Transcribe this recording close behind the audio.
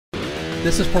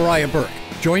this is Pariah Burke.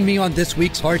 Join me on this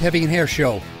week's Hard, Heavy, and Hair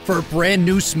show for a brand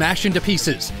new Smash into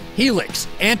Pieces, Helix,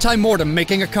 Anti-Mortem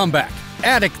making a comeback,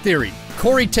 Attic Theory,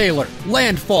 Corey Taylor,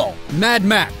 Landfall, Mad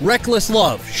Mac, Reckless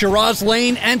Love, Shiraz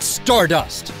Lane, and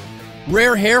Stardust.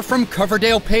 Rare Hair from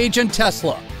Coverdale-Page and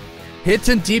Tesla. Hits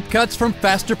and deep cuts from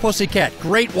Faster Pussycat,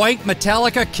 Great White,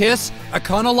 Metallica, Kiss,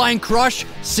 Econoline, Crush,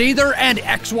 Seether, and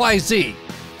XYZ.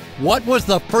 What was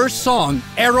the first song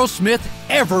Aerosmith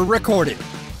ever recorded?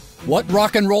 What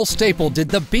rock and roll staple did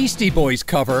the Beastie Boys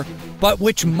cover, but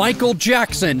which Michael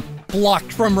Jackson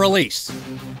blocked from release?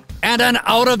 And an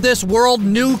out-of-this-world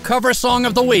new cover song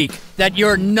of the week that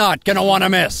you're not gonna want to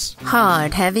miss.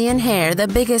 Hard, Heavy, and Hair, the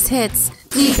biggest hits,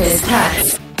 deepest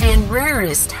cuts, and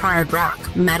rarest hard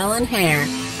rock, metal, and hair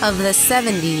of the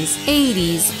 70s,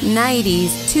 80s, 90s,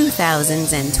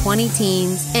 2000s, and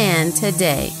 2010s, and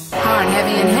today. Hard,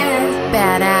 Heavy, and Hair,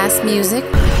 badass music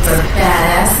for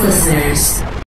badass listeners.